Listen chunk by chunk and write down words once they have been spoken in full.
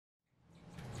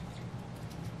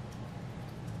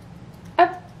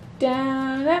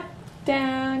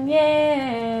down,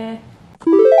 yeah.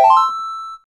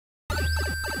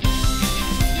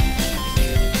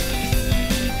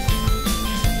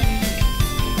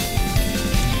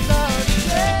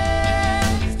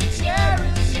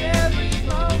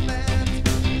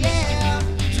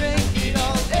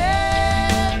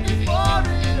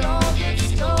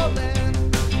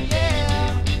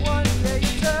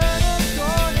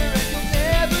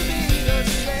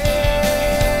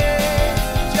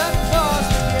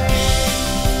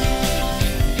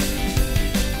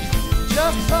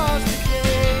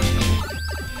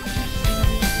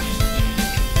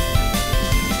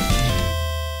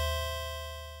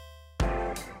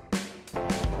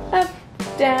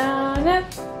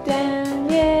 Up, down,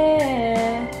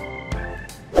 yeah.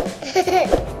 Okay.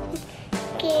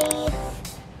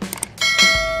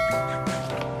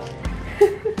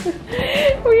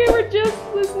 We were just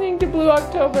listening to Blue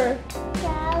October.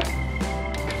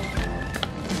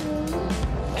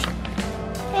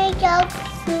 Hey, dog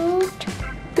food.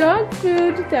 Dog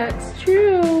food, that's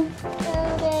true.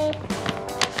 Okay.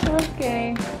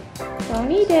 Okay.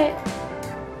 Don't eat it.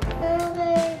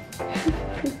 Okay.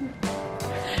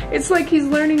 It's like he's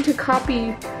learning to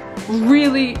copy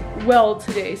really well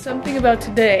today. Something about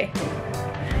today.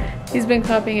 He's been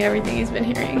copying everything he's been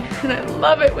hearing. And I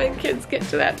love it when kids get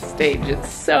to that stage. It's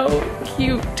so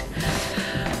cute.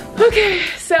 Okay,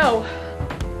 so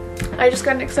I just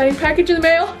got an exciting package in the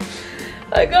mail.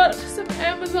 I got some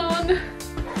Amazon.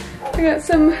 I got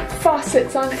some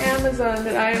faucets on Amazon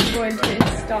that I am going to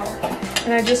install.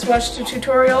 And I just watched a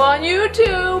tutorial on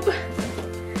YouTube.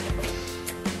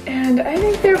 And I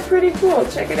think they're pretty cool.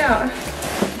 Check it out.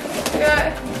 I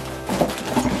got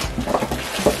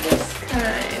this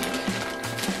kind.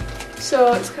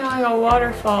 So it's kind of like a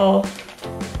waterfall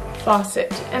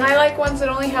faucet. And I like ones that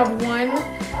only have one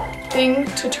thing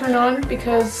to turn on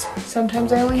because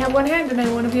sometimes I only have one hand and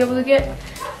I want to be able to get,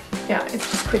 yeah, it's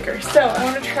just quicker. So I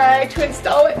want to try to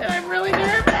install it and I'm really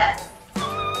nervous.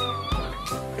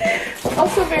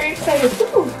 Also very excited.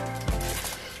 Ooh.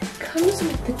 Comes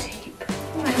with the tape.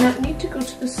 Might not need to go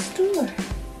to the store.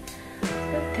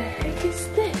 What the heck is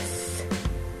this?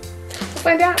 We'll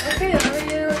find out. Okay, let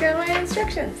me look at my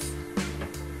instructions.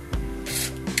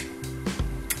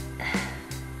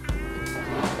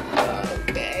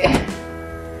 Okay.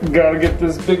 Gotta get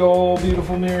this big old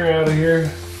beautiful mirror out of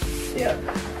here. Yep.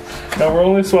 Now we're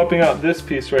only swapping out this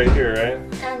piece right here, right?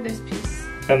 And this piece.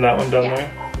 And that one down Yeah.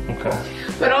 there? Okay.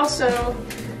 But also,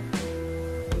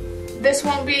 this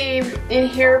won't be in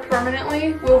here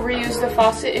permanently. We'll reuse the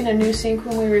faucet in a new sink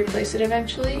when we replace it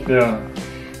eventually. Yeah.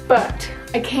 But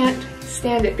I can't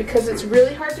stand it because it's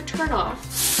really hard to turn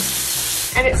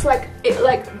off. And it's like, it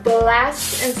like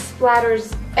blasts and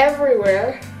splatters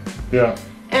everywhere. Yeah.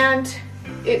 And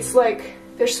it's like,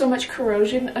 there's so much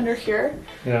corrosion under here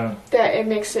Yeah. that it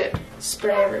makes it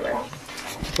spray everywhere.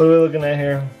 What are we looking at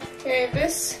here? Okay,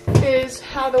 this is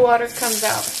how the water comes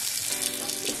out.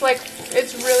 It's like,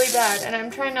 it's really bad, and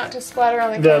I'm trying not to splatter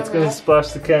on the camera. Yeah, it's gonna splash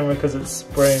the camera because it's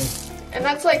spraying. And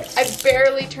that's like, I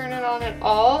barely turn it on at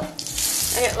all,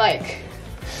 and it like,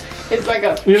 it's like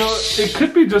a... You know, it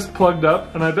could be just plugged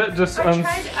up, and I bet just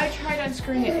I tried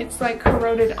unscrewing it. It's like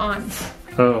corroded on.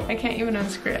 Oh. I can't even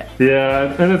unscrew it.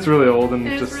 Yeah, and it's really old and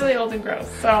And just... it's really old and gross,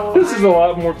 so... This is a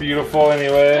lot more beautiful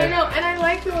anyway. I know, and I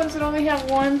like the ones that only have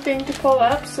one thing to pull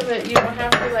up so that you don't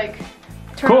have to like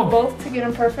turn Cool. them both to get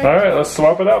them perfect. Alright, let's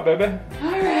swap it out, baby.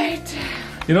 Alright.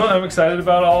 You know what I'm excited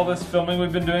about all this filming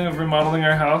we've been doing of remodeling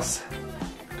our house?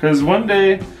 Because one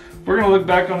day, we're going to look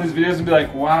back on these videos and be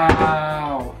like,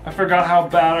 wow, I forgot how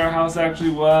bad our house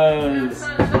actually was.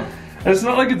 And it's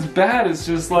not like it's bad, it's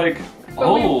just like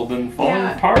old and falling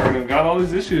apart and got all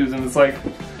these issues. And it's like,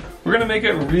 we're going to make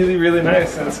it really, really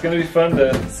nice. And it's going to be fun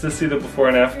to see the before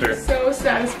and after. It's so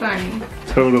satisfying.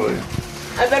 Totally.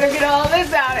 I better get all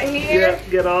this out of here. Yeah,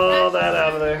 get all that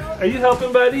out of there. Are you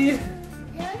helping, buddy?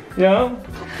 Yeah?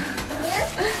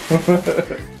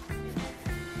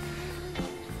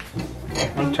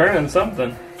 I'm turning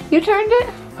something. You turned it?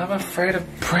 I'm afraid of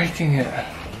breaking it.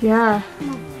 Yeah.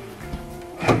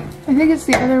 I think it's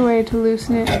the other way to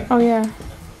loosen it. Oh yeah.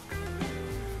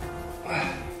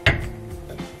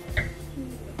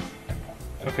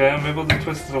 Okay, I'm able to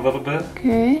twist it a little bit.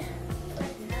 Okay.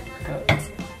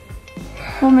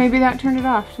 Well, maybe that turned it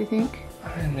off, do you think?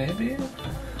 Maybe.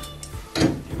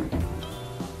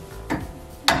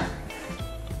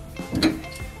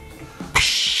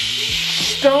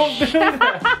 Don't do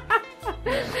that!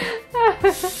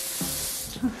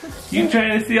 You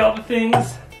trying to see all the things?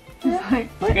 Like,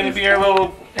 You're gonna be our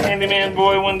little handyman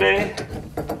boy one day.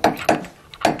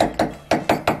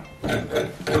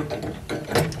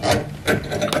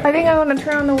 I think I want to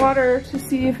turn on the water to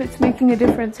see if it's making a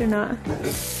difference or not.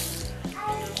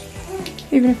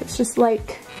 Even if it's just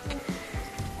light.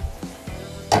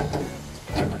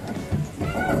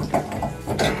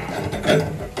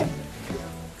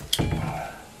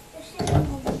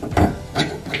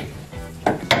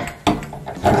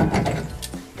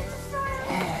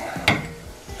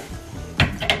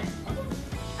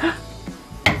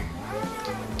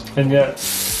 And yet, it's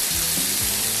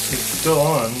still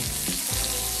on.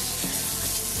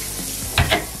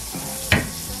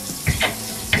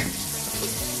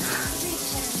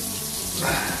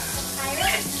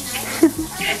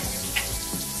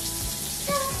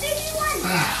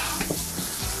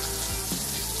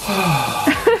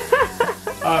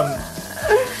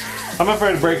 I'm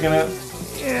afraid of breaking it.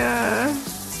 Yeah.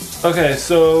 Okay,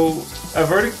 so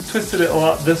I've already twisted it a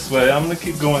lot this way. I'm gonna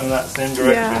keep going in that same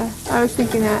direction. Yeah, I was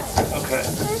thinking that. Okay.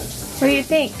 What do you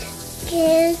think?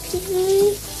 Is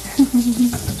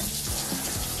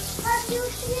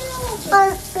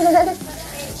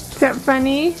that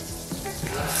funny?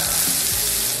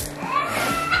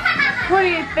 What do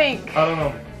you think? I don't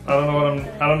know. I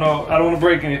don't know. I don't want to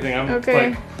break anything. I'm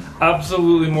Okay. like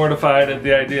absolutely mortified at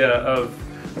the idea of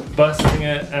busting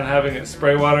it and having it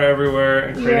spray water everywhere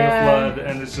and creating a flood,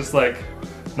 and it's just like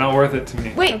not worth it to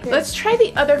me. Wait, let's try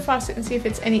the other faucet and see if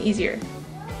it's any easier.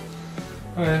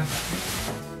 Okay.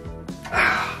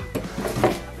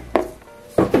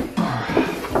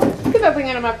 Put that thing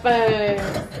out of my phone.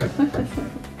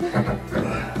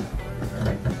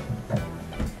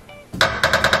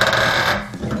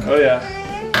 Oh yeah.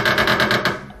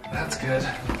 That's good.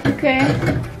 Okay.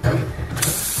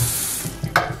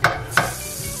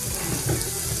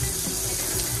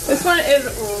 This one is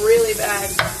really bad.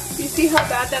 You see how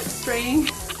bad that's spraying?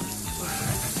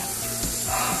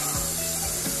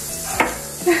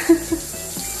 I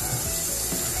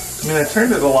mean, I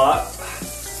turned it a lot.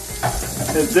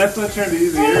 It definitely turned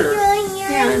easier.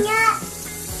 Yeah.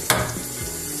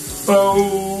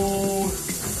 Oh.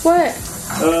 What?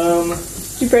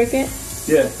 Did you break it?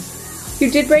 Yes. You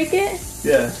did break it?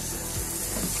 Yes.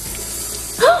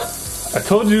 I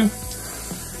told you.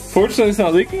 Fortunately, it's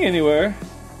not leaking anywhere.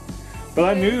 But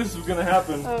I knew this was gonna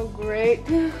happen. Oh, great.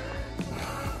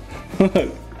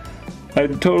 Look, I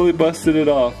totally busted it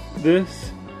off.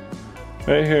 This,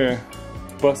 right here,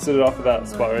 busted it off of that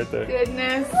spot right there.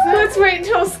 Goodness. Let's wait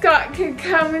until Scott can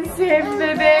come and save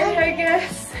the day, I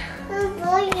guess.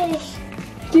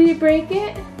 Did he break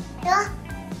it? Yeah.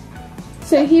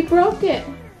 So he broke it.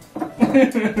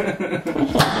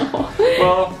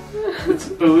 Well,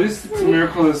 at least it's a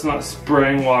miracle it's not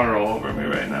spraying water all over me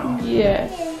right now.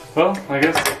 Yes. Well, I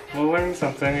guess we'll learn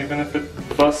something even if it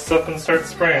busts up and starts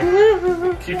spraying.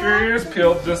 Keep your ears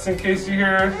peeled just in case you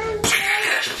hear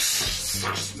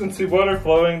and see water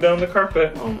flowing down the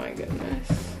carpet. Oh my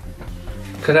goodness.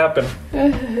 Could happen.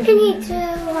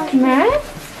 Max? Max,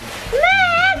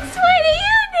 what are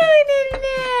you doing in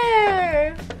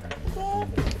there?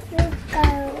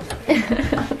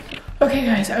 Okay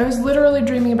guys, I was literally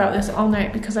dreaming about this all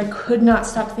night because I could not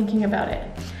stop thinking about it.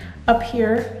 Up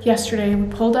here, yesterday, we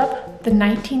pulled up the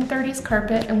 1930s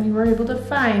carpet and we were able to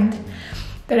find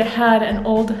that it had an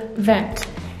old vent.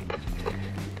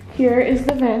 Here is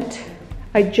the vent.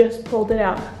 I just pulled it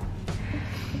out.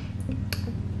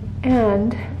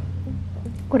 And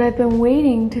what I've been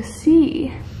waiting to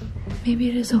see, maybe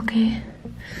it is okay.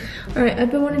 All right, I've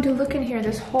been wanting to look in here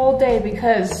this whole day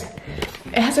because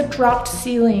it has a dropped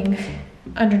ceiling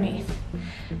underneath.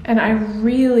 And I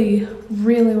really,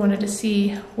 really wanted to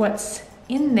see what's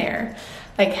in there.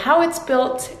 Like how it's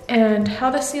built and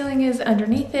how the ceiling is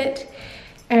underneath it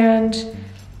and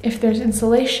if there's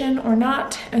insulation or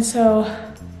not. And so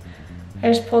I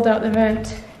just pulled out the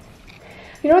vent.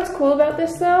 You know what's cool about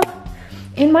this though?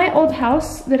 In my old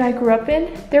house that I grew up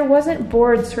in, there wasn't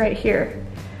boards right here.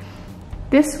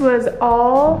 This was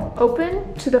all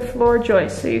open to the floor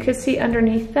joists, so you could see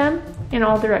underneath them in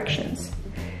all directions.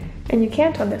 And you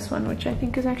can't on this one, which I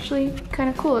think is actually kind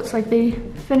of cool. It's like they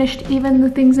finished even the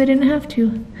things they didn't have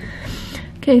to.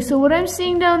 Okay, so what I'm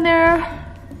seeing down there,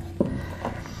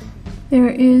 there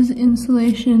is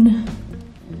insulation.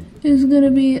 It's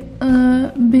gonna be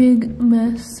a big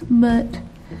mess, but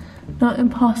not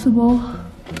impossible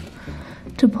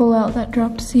to pull out that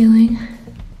dropped ceiling.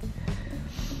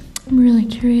 I'm really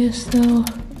curious though.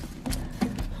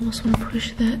 I almost want to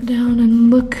push that down and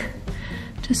look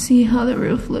to see how the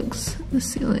roof looks, the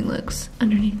ceiling looks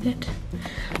underneath it.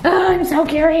 Oh, I'm so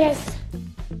curious.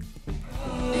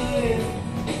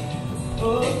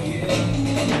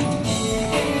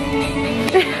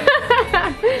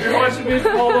 You're watching me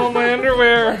fall on my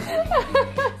underwear.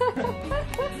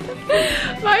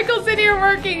 Michael in here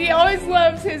working, he always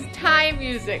loves his Thai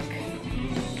music.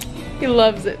 He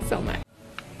loves it so much.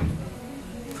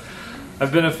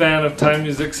 I've been a fan of Thai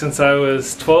music since I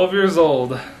was 12 years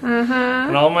old.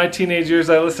 And all my teenage years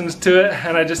I listened to it,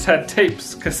 and I just had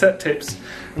tapes, cassette tapes.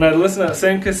 And I'd listen to that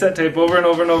same cassette tape over and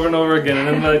over and over and over again. And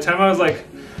then by the time I was like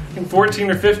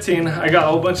 14 or 15, I got a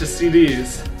whole bunch of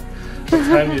CDs of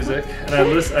Thai music. And I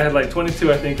had like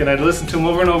 22, I think, and I'd listen to them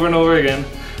over and over and over again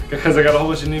because I got a whole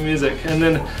bunch of new music. And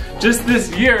then just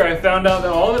this year, I found out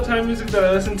that all the Thai music that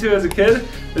I listened to as a kid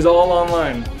is all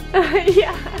online.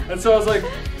 Yeah. And so I was like,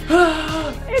 so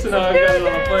now I've got it on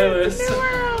a playlist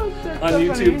on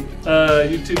YouTube,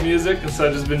 YouTube Music, and so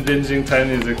I've just been binging Thai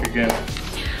music again.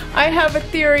 I have a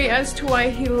theory as to why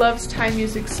he loves Thai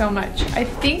music so much. I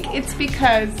think it's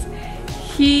because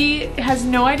he has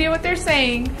no idea what they're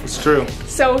saying. It's true.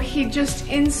 So he just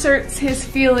inserts his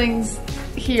feelings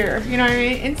here. You know what I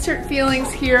mean? Insert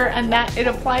feelings here, and that it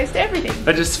applies to everything.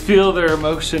 I just feel their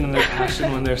emotion and their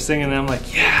passion when they're singing, and I'm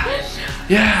like, yeah,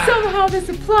 yeah. Somehow this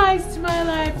applies to my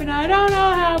life, and I don't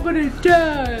know how, but it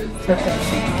does.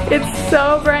 It's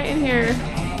so bright in here.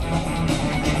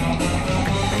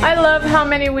 I love how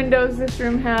many windows this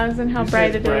room has and how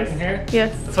bright it is. In here?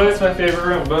 Yes. That's why it's my favorite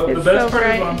room. But It's the best so part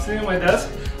bright. is when I'm sitting at my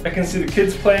desk, I can see the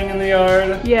kids playing in the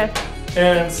yard. Yes.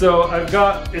 And so I've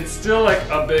got, it's still like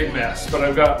a big mess, but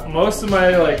I've got most of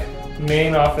my like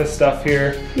main office stuff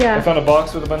here. Yeah. I found a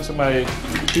box with a bunch of my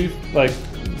tooth, like,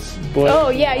 Oh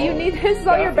yeah, you need this is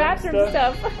all your bathroom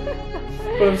stuff.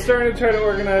 But I'm starting to try to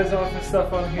organize office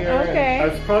stuff on here. Okay.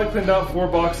 And I've probably cleaned out 4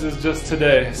 boxes just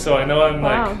today, so I know I'm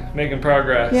like making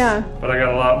progress. Yeah. But I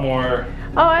got a lot more.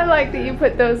 Oh, I like that you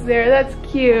put those there. That's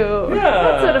cute. Yeah.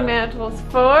 That's what a mantle's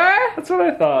for. That's what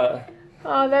I thought.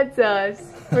 Oh, that's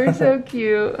us. We're so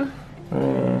cute.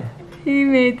 He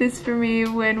made this for me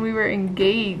when we were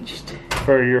engaged.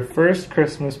 For your first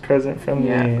Christmas present from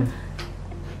me.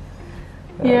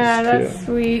 Yeah, that's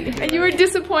sweet. And you were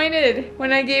disappointed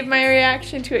when I gave my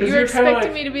reaction to it. You were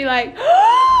expecting me to be like,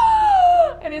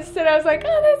 oh! And instead I was like,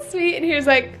 oh, that's sweet. And he was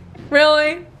like,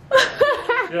 really?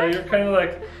 Yeah, you're kind of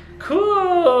like,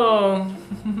 cool.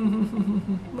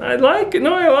 I like it.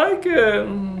 No, I like it.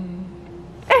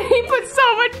 And he put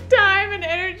so much time and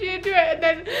energy into it, and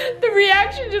then the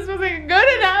reaction just wasn't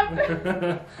good enough.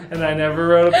 And I never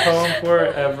wrote a poem for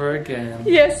it ever again.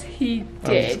 Yes, he did.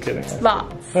 I'm just kidding.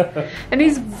 Lots. And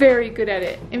he's very good at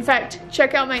it. In fact,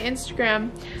 check out my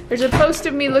Instagram. There's a post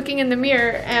of me looking in the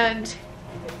mirror, and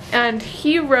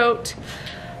he wrote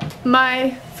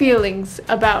my feelings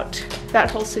about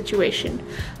that whole situation.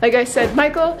 Like I said,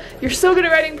 Michael, you're so good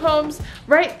at writing poems.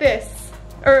 Write this.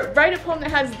 Or write a poem that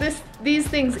has these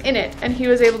things in it, and he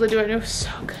was able to do it, and it was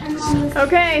so good.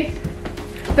 Okay,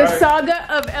 the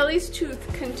saga of Ellie's tooth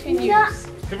continues.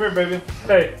 Come here, baby.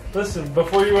 Hey, listen,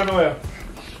 before you run away.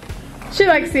 She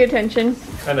likes the attention.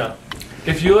 I know.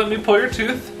 If you let me pull your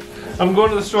tooth, I'm going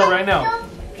to the store right now.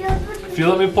 If you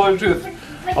let me pull your tooth,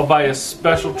 I'll buy you a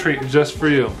special treat just for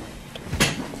you.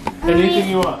 Anything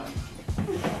you want.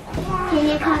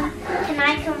 Can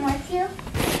I come with you?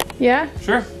 Yeah?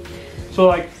 Sure. So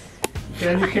like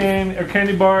candy cane or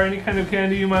candy bar, any kind of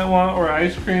candy you might want, or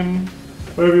ice cream,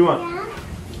 whatever you want.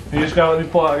 You just gotta let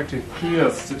me pull out your teeth.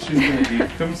 Yes, she's gonna eat.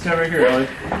 Come stand right here, Ellie.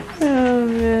 Oh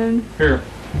man. Here,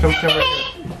 come stand right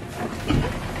here.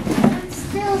 I'm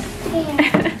still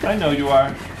scared. I know you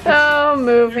are. Oh,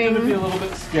 moving. You're gonna be a little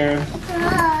bit scared.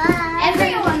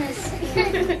 Everyone is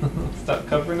scared. Stop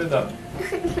covering it up.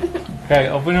 Okay,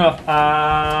 open your mouth.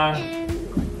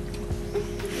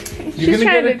 She's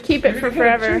trying to keep it for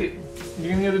forever.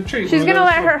 You're gonna get a treat. She's gonna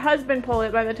let her husband pull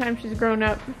it by the time she's grown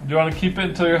up. Do you want to keep it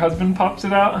until your husband pops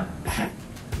it out?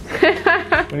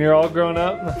 When you're all grown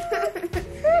up?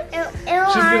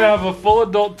 She's gonna have a full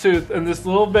adult tooth and this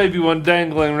little baby one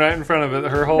dangling right in front of it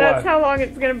her whole life. That's how long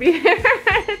it's gonna be.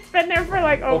 It's been there for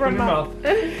like over a month.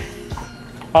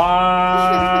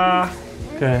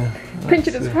 Okay. Pinch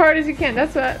it as hard as you can.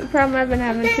 That's what the problem I've been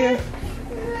having too.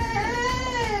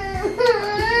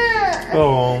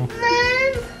 Oh.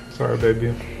 Sorry,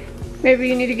 baby. Maybe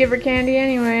you need to give her candy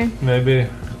anyway. Maybe.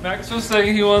 Max was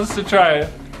saying he wants to try it,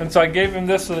 and so I gave him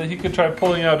this so that he could try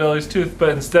pulling out Ellie's tooth, but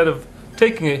instead of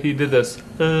taking it, he did this. Like,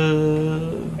 you're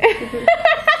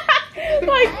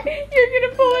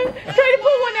gonna pull it. Try to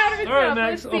pull one out of its mouth. Alright,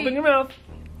 Max, open your mouth.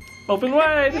 Open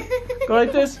wide. Go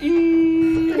like this.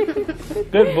 Eee.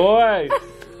 Good boy.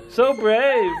 So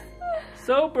brave.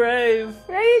 So brave.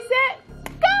 Ready, set,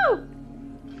 go!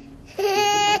 Look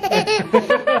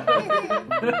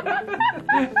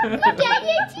at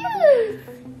your tooth.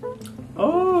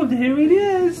 Oh, there it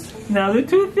is. Now the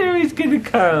tooth fairy's gonna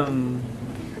come.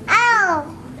 Ow.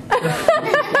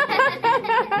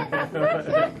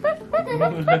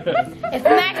 If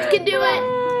Max can do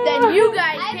it, then you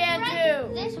guys can I've too.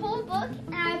 read this whole book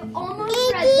and I've almost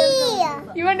read the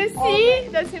book. You want to see?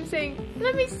 That's him saying,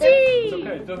 let me It's see.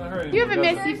 okay, it doesn't hurt. You have a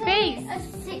It messy doesn't- face.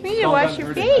 A We need to All wash done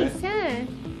your dirty, face, huh?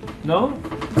 No?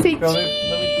 Say Here, let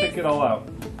me take it all out.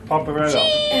 Pop it right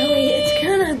Ellie, it's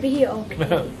gonna be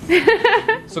okay.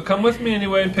 out. So come with me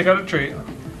anyway and pick out a treat.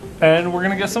 And we're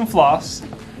gonna get some floss.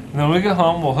 And then when we get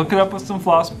home, we'll hook it up with some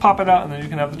floss, pop it out, and then you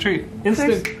can have the treat.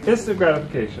 Instant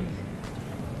gratification.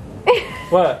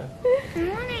 What? I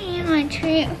want to eat my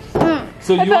treat.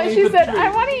 So I you want thought to she eat the said, treat? I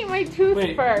want to eat my tooth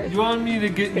Wait, first. you want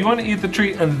to eat the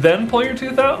treat and then pull your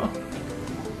tooth out?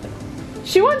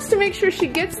 She wants to make sure she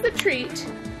gets the treat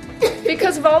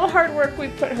because of all the hard work we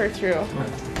put her through.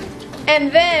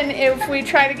 And then if we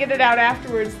try to get it out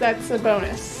afterwards, that's a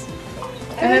bonus.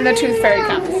 And then the tooth fairy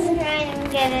comes. I'm trying to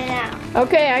get it out.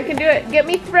 Okay, I can do it. Get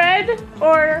me thread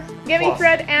or get me Floss.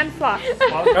 thread and floss.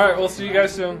 Alright, we'll see you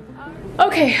guys soon.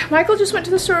 Okay, Michael just went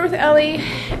to the store with Ellie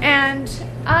and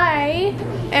I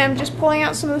am just pulling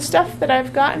out some of the stuff that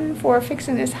I've gotten for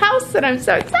fixing this house that I'm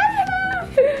so excited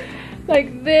about.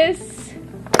 Like this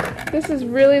is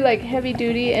really like heavy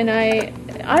duty and I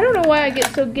don't know why I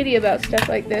get so giddy about stuff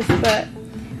like this, but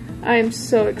I'm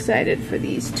so excited for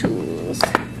these tools.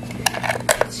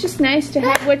 It's just nice to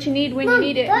have what you need when you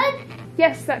need it. Good?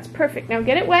 Yes, that's perfect. Now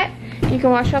get it wet. You can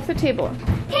wash off the table.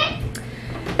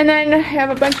 And then I have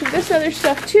a bunch of this other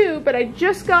stuff too, but I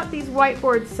just got these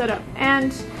whiteboards set up.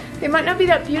 And they might not be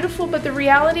that beautiful, but the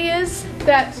reality is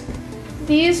that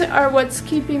these are what's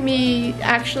keeping me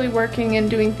actually working and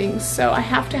doing things. So I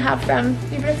have to have them,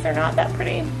 even if they're not that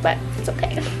pretty, but it's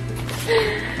okay.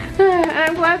 And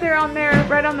I'm glad they're on there,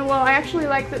 right on the wall. I actually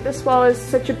like that this wall is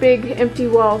such a big empty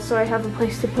wall, so I have a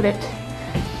place to put it.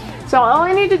 So all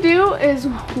I need to do is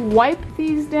wipe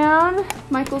these down.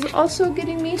 Michael's also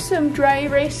getting me some dry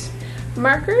erase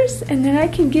markers, and then I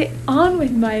can get on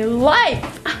with my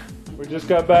life. We just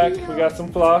got back. We got some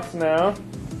floss now.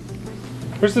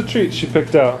 Where's the treat she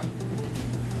picked out?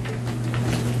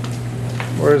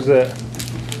 Where is it?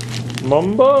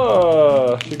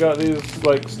 Mamba! She got these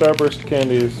like Starburst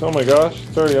candies. Oh my gosh,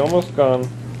 it's already almost gone.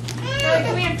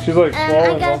 She's like I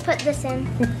swallowing gotta them. put this in.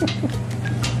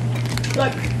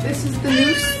 Look, this is the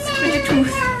noose for your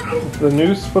tooth. The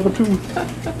noose for the tooth.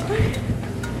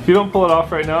 If you don't pull it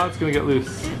off right now, it's gonna get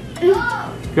loose. You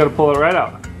gotta pull it right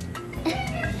out.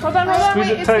 Hold on, Squeeze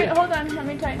wait, it tight. hold on, let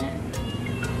me tighten it.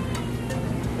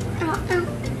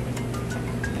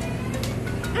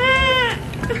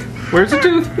 Where's the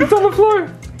tooth? It's on the floor.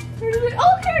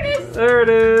 Oh, here it is. There it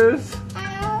is.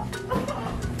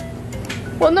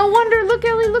 Well, no wonder. Look,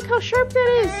 Ellie, look how sharp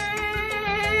that is.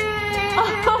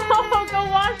 Oh, go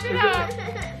wash it out.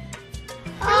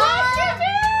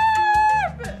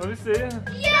 Let me see.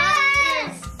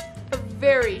 Yes! A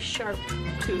very sharp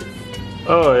tooth.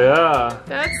 Oh yeah.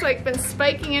 That's like been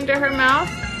spiking into her mouth.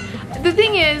 The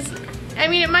thing is, I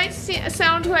mean, it might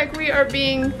sound like we are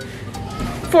being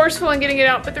forceful in getting it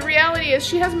out, but the reality is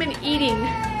she hasn't been eating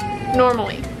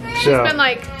normally. She's Yeah. been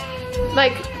like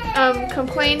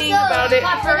complaining about it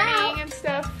hurting and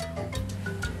stuff.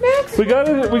 Max, We got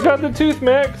it. We got the tooth,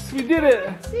 Max. We did it.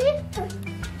 see?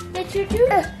 That's your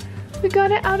tooth. We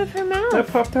got it out of her That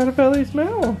mouth. popped out of Ellie's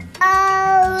mouth.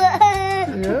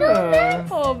 Yeah.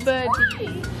 Oh, buddy.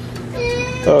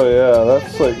 Oh yeah,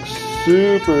 that's like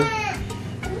super.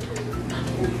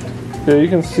 Yeah, you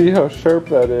can see how sharp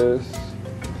that is.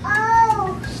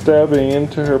 Stabbing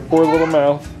into her poor little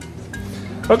mouth.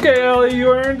 Okay, Ellie,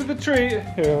 you earned the treat.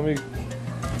 Here, let me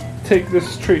take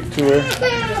this treat to her.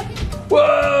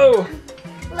 Whoa!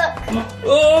 Look.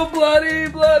 Oh, bloody,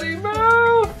 bloody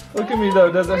mouth! Look at me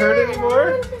though. Does it hurt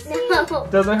anymore? No.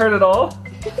 Doesn't hurt at all?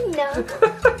 No.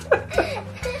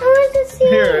 I want to see.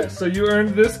 Here, so you earned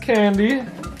this candy.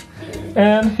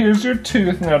 And here's your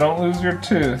tooth. Now don't lose your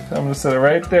tooth. I'm gonna set it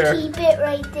right there Keep it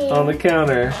right there. on the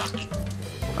counter.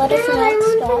 What if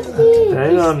it's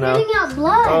Hang on now. spitting out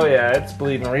blood? Oh yeah, it's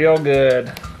bleeding real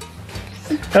good.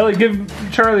 Ellie, give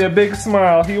Charlie a big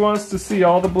smile. He wants to see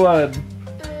all the blood.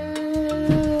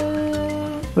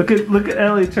 Look at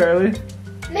Ellie, Charlie.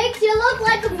 Makes you look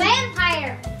like a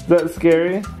vampire. Is that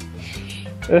scary?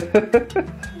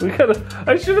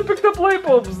 I should have picked up light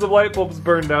bulbs. The light bulbs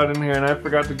burned out in here and I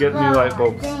forgot to get new light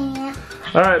bulbs.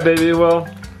 Alright baby, well,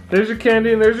 there's your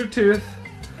candy and there's your tooth.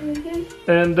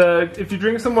 And if you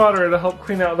drink some water, it'll help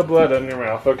clean out the blood on your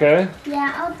mouth, okay?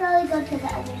 Yeah, I'll probably go to the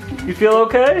other side. You feel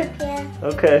okay? Yeah.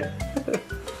 Okay.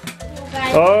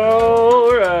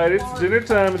 Alright, it's dinner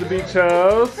time at the beach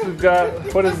house. We've got,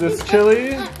 what is this, chili?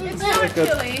 It's not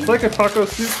chili. It's like a taco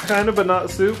soup kind of, but not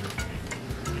soup.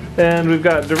 And we've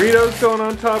got Doritos going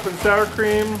on top and sour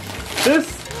cream.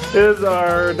 This is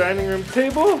our dining room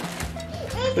table.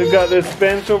 We've got this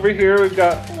bench over here. We've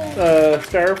got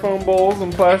styrofoam bowls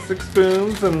and plastic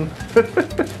spoons, and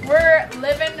We're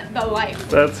living the life.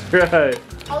 that's right.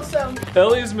 Also,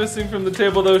 Ellie's missing from the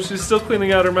table though. She's still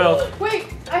cleaning out her mouth. wait,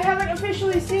 I haven't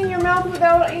officially seen your mouth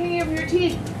without any of your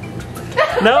teeth.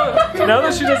 Now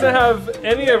that she doesn't have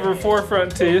any of her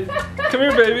forefront teeth, come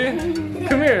here, baby.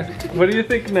 Come here. What do you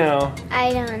think now?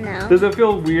 I don't know. Does it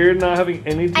feel weird not having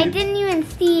any teeth? I didn't even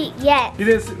see it yet. You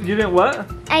didn't what?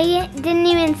 I didn't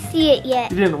even see it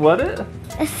yet. You didn't what it?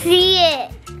 See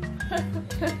it.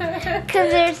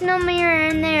 Because there's no mirror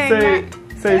in there.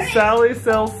 Say Sally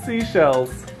sells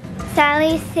seashells.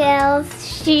 Sally sells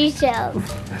seashells.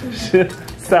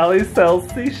 Sally sells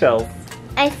seashells.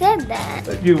 I said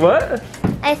that. You what?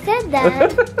 I said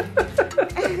that.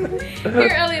 Here,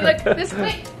 Ellie, look this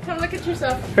way. Come look at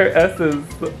yourself. Her S's.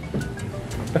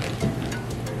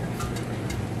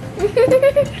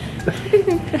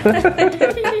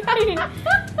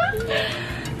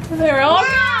 They're all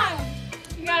gone.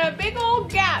 You got a big old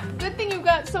gap. Good thing you've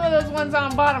got some of those ones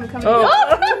on bottom coming.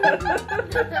 Oh.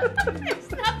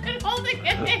 There's nothing holding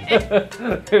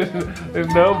it in. There's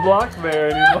no block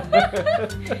there anymore.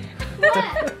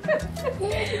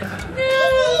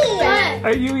 What?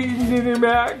 Are you eating dinner,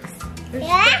 Max?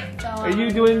 Yeah? Are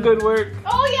you doing good work?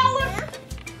 Oh yeah, look.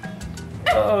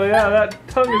 Oh yeah, that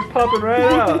tongue is popping right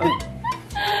out.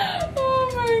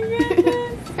 Oh my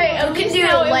goodness. Hey, at least do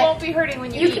now it it like- won't be hurting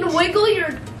when you You eat. can wiggle your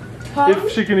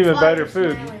If she can even bite her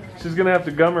food, she's gonna have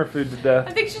to gum her food to I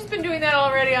death. think she's been doing that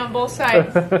already on both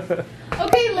sides. Okay,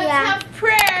 Okay, let's Yeah. have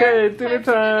prayer. dinner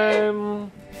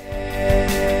time.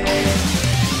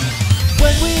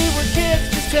 When we were kids,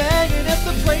 just hanging